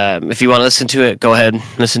if you want to listen to it, go ahead,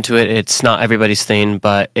 listen to it. It's not everybody's thing,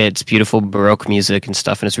 but it's beautiful Baroque music and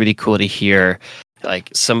stuff, and it's really cool to hear like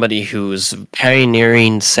somebody who's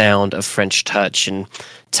pioneering sound of French touch and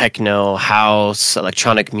techno, house,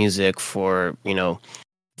 electronic music for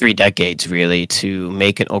 3 decades really to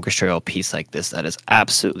make an orchestral piece like this that is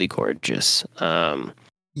absolutely gorgeous.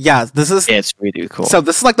 Yeah, It's really cool. So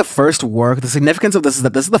this is like the first work. The significance of this is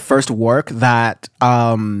that this is the first work that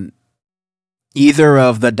either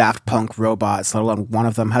of the Daft Punk robots, let alone one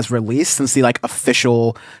of them, has released since the like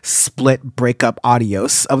official split breakup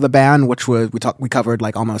adios of the band, which was we covered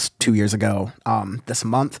like almost 2 years ago this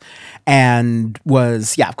month, and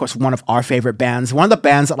was of course one of our favorite bands, one of the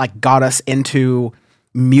bands that like got us into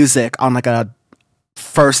music on like a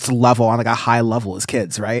first level, on like a high level as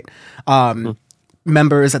kids, right?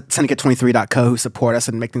 Members at syndicate23.co who support us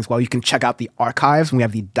and make things well, you can check out the archives, and we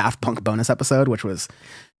have the Daft Punk bonus episode, which was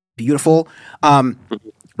beautiful.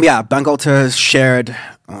 Bangalter shared,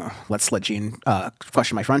 let's let Gene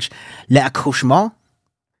question my French, L'Accouchement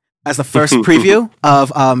as the first preview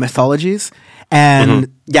of Mythologies.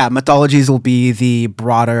 And Mythologies will be the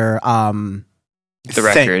broader the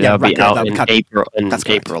record. That'll be out in April,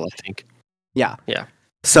 I think. Yeah. Yeah.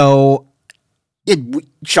 So,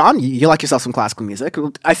 Sean, you like yourself some classical music.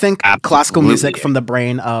 I think classical music from the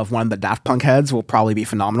brain of one of the Daft Punk heads will probably be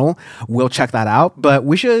phenomenal. We'll check that out. But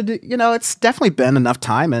we should, it's definitely been enough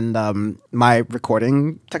time, and my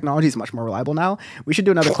recording technology is much more reliable now. We should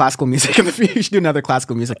do another classical music in the future. We should do another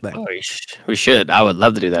classical music thing. Oh, we should. I would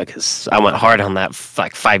love to do that because I went hard on that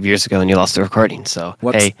like 5 years ago and you lost the recording. So,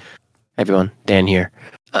 Hey, everyone, Dan here.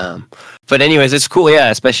 But anyways, it's cool,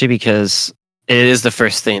 especially because it is the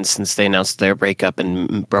first thing since they announced their breakup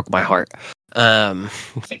and broke my heart. So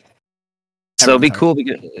it'll be cool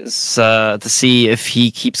because, to see if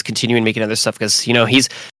he keeps continuing making other stuff because, he's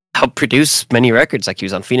helped produce many records. Like he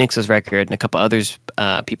was on Phoenix's record and a couple others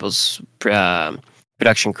people's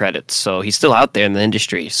production credits. So he's still out there in the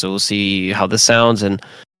industry. So we'll see how this sounds and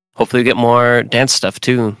hopefully we get more dance stuff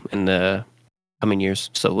too in the coming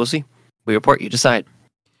years. So we'll see. We report, you decide.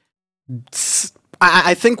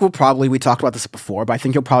 I think we talked about this before, but I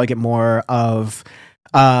think you'll probably get more of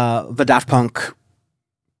the Daft Punk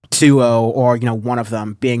duo or, one of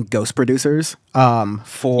them being ghost producers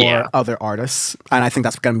for other artists. And I think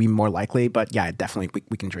that's going to be more likely, but definitely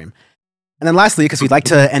we can dream. And then lastly, because we'd like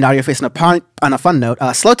to end Audio Face on a fun note,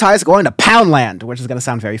 Slow Tie is going to Poundland, which is going to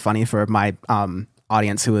sound very funny for my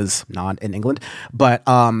audience who is not in England. But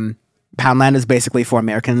Poundland is basically for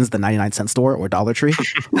Americans the 99-cent store or Dollar Tree.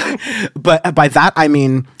 But by that, I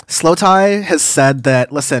mean, Slow Tie has said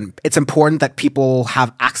that, listen, it's important that people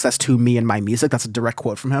have access to me and my music. That's a direct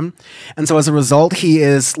quote from him. And so as a result, he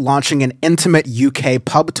is launching an intimate UK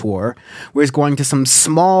pub tour where he's going to some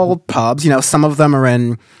small pubs. Some of them are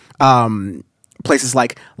in places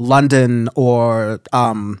like London or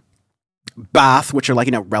Bath, which are like,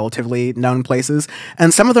 relatively known places.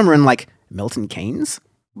 And some of them are in like Milton Keynes,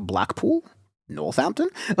 Blackpool, Northampton.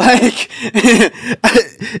 Like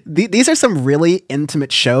these are some really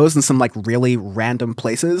intimate shows and some like really random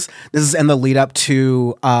places. This is in the lead up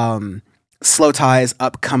to Slow Tie's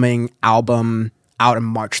upcoming album out on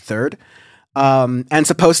March 3rd. And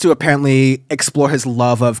supposed to apparently explore his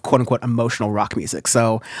love of quote unquote emotional rock music.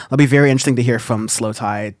 So it'll be very interesting to hear from Slow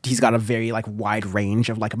Tie. He's got a very like wide range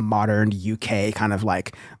of like modern UK kind of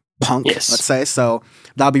like punk, let's say. So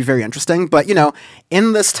that'll be very interesting. But,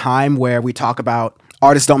 in this time where we talk about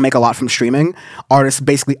artists don't make a lot from streaming, artists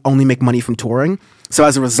basically only make money from touring. So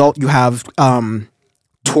as a result, you have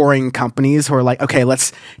touring companies who are like, okay,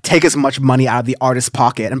 let's take as much money out of the artist's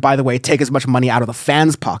pocket. And by the way, take as much money out of the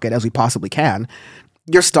fans' pocket as we possibly can.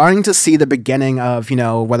 You're starting to see the beginning of,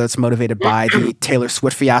 whether it's motivated by the Taylor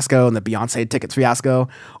Swift fiasco and the Beyonce tickets fiasco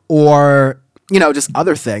or just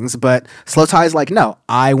other things. But Slow Tie is like, no,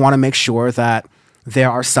 I want to make sure that there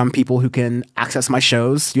are some people who can access my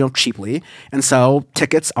shows, cheaply. And so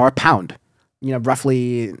tickets are £1.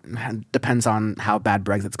 Roughly depends on how bad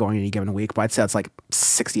Brexit's going any given week, but I'd say it's like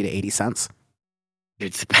 60 to 80 cents.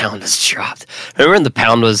 Dude, the pound has dropped. Remember when the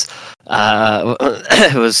pound was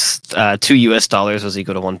it was $2 was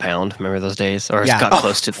equal to £1. Remember those days? Or it's got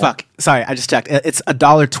close to fuck. Sorry, I just checked. It's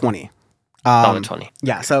 $1.20. $1.20.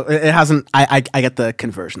 Yeah, so it hasn't. I get the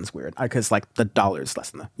conversions weird because like the dollar's less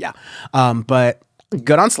than the But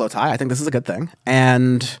good on Slow Tie. I think this is a good thing,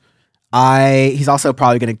 and he's also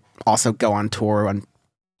probably going to also go on tour and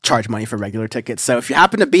charge money for regular tickets. So if you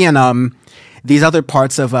happen to be in these other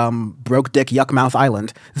parts of Broke Dick Yuckmouth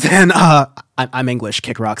Island, then I'm English,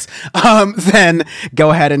 kick rocks. Then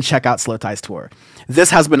go ahead and check out Slow Tie's tour.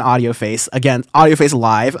 This has been Audio Face. Again, Audio Face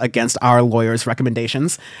live against our lawyers'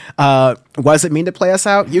 recommendations. What does it mean to play us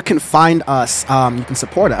out? You can find us, you can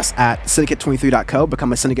support us at syndicate23.co,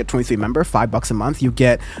 become a Syndicate 23 member, $5 a month. You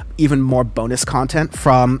get even more bonus content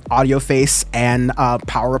from Audio Face and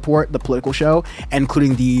Power Report, the political show,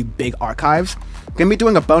 including the big archives. I'm going to be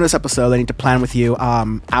doing a bonus episode I need to plan with you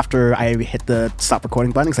after I hit the stop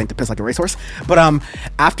recording button because I need to piss like a racehorse. But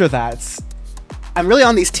after that, I'm really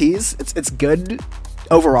on these teas. It's good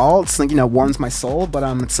overall. It's like, warms my soul, but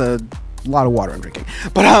it's a lot of water I'm drinking.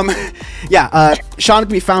 But Sean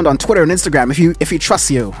can be found on Twitter and Instagram if he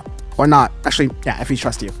trusts you or not. Actually, yeah, if he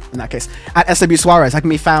trusts you in that case. At SW Suarez, I can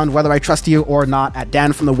be found whether I trust you or not at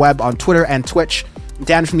Dan from the Web on Twitter and Twitch,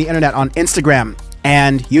 Dan from the Internet on Instagram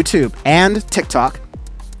and YouTube and TikTok.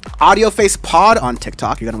 Audio Face Pod on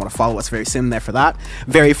TikTok. You're going to want to follow us very soon there for that.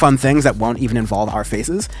 Very fun things that won't even involve our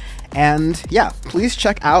faces. And yeah, please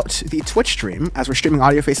check out the Twitch stream as we're streaming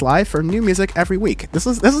Audio Face live for new music every week. This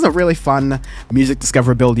is a really fun music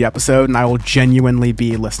discoverability episode, and I will genuinely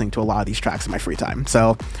be listening to a lot of these tracks in my free time.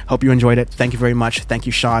 So hope you enjoyed it. Thank you very much. Thank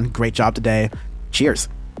you, Sean. Great job today. Cheers.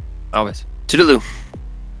 Always. Toodaloo.